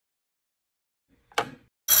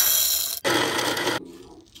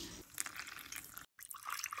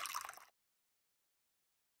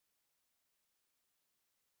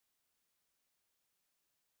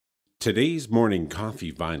Today's morning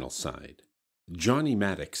coffee vinyl side. Johnny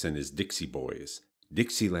Maddox and his Dixie Boys,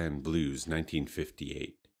 Dixieland Blues,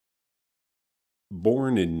 1958.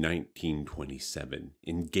 Born in 1927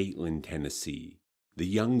 in Gallatin, Tennessee, the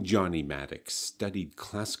young Johnny Maddox studied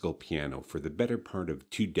classical piano for the better part of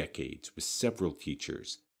 2 decades with several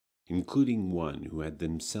teachers, including one who had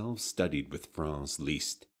themselves studied with Franz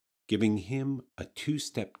Liszt, giving him a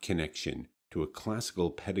 2-step connection to a classical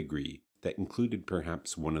pedigree that included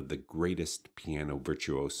perhaps one of the greatest piano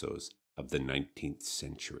virtuosos of the 19th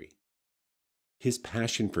century. His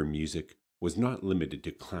passion for music was not limited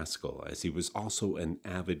to classical, as he was also an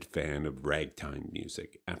avid fan of ragtime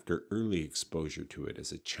music after early exposure to it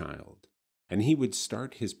as a child, and he would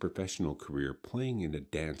start his professional career playing in a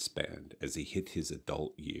dance band as he hit his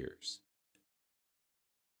adult years.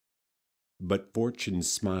 But fortune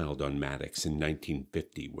smiled on Maddox in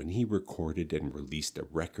 1950 when he recorded and released a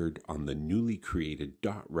record on the newly created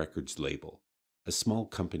Dot Records label, a small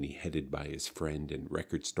company headed by his friend and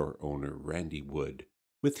record store owner Randy Wood,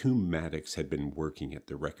 with whom Maddox had been working at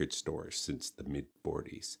the record store since the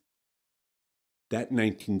mid-40s. That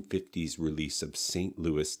 1950s release of St.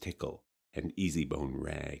 Louis Tickle and Easybone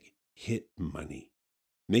Rag hit money,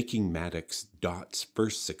 making Maddox Dot's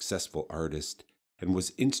first successful artist, and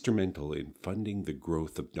was instrumental in funding the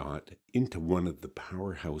growth of Dot into one of the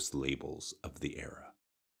powerhouse labels of the era.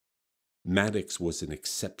 Maddox was an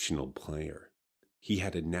exceptional player. He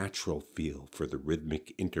had a natural feel for the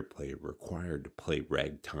rhythmic interplay required to play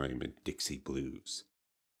ragtime and Dixie blues.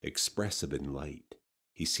 Expressive and light,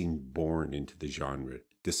 he seemed born into the genre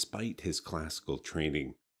despite his classical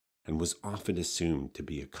training, and was often assumed to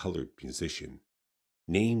be a colored musician,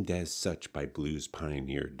 named as such by blues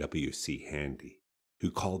pioneer W.C. Handy, who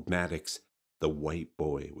called Maddox the white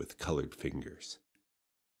boy with colored fingers.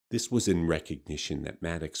 This was in recognition that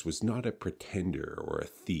Maddox was not a pretender or a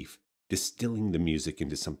thief, distilling the music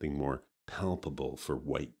into something more palpable for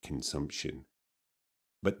white consumption,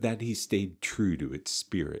 but that he stayed true to its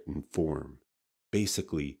spirit and form,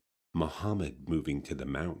 basically Muhammad moving to the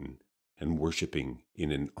mountain and worshiping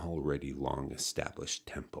in an already long-established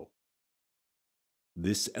temple.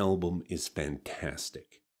 This album is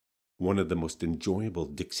fantastic. One of the most enjoyable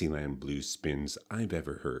Dixieland blues spins I've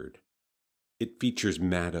ever heard. It features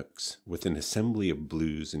Maddox with an assembly of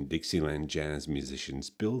blues and Dixieland jazz musicians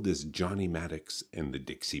billed as Johnny Maddox and the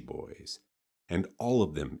Dixie Boys, and all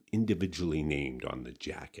of them individually named on the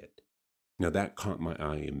jacket. Now that caught my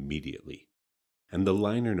eye immediately, and the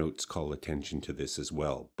liner notes call attention to this as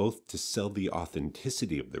well, both to sell the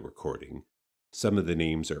authenticity of the recording. Some of the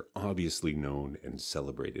names are obviously known and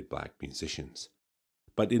celebrated black musicians,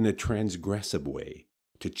 but in a transgressive way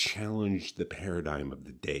to challenge the paradigm of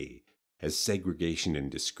the day, as segregation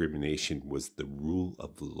and discrimination was the rule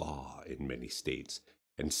of law in many states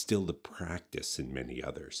and still the practice in many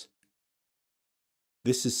others.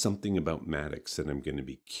 This is something about Maddox that I'm going to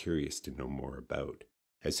be curious to know more about,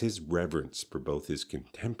 as his reverence for both his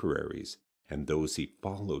contemporaries and those he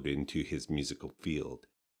followed into his musical field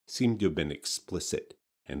seemed to have been explicit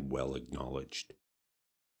and well acknowledged.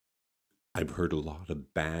 I've heard a lot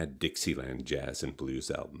of bad Dixieland jazz and blues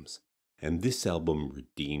albums, and this album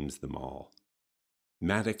redeems them all.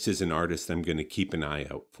 Maddox is an artist I'm going to keep an eye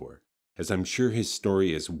out for, as I'm sure his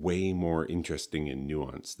story is way more interesting and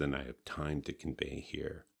nuanced than I have time to convey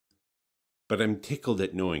here. But I'm tickled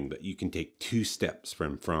at knowing that you can take 2 steps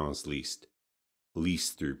from Franz Liszt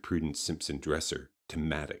through Prudence Simpson Dresser, to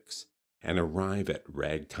Maddox, and arrive at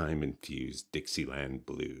ragtime-infused Dixieland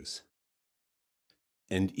blues.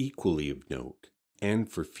 And equally of note,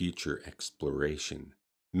 and for future exploration,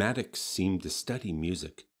 Maddox seemed to study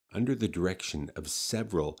music under the direction of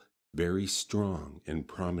several very strong and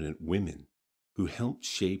prominent women who helped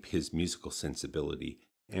shape his musical sensibility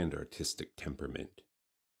and artistic temperament.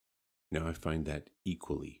 Now I find that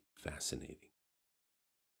equally fascinating.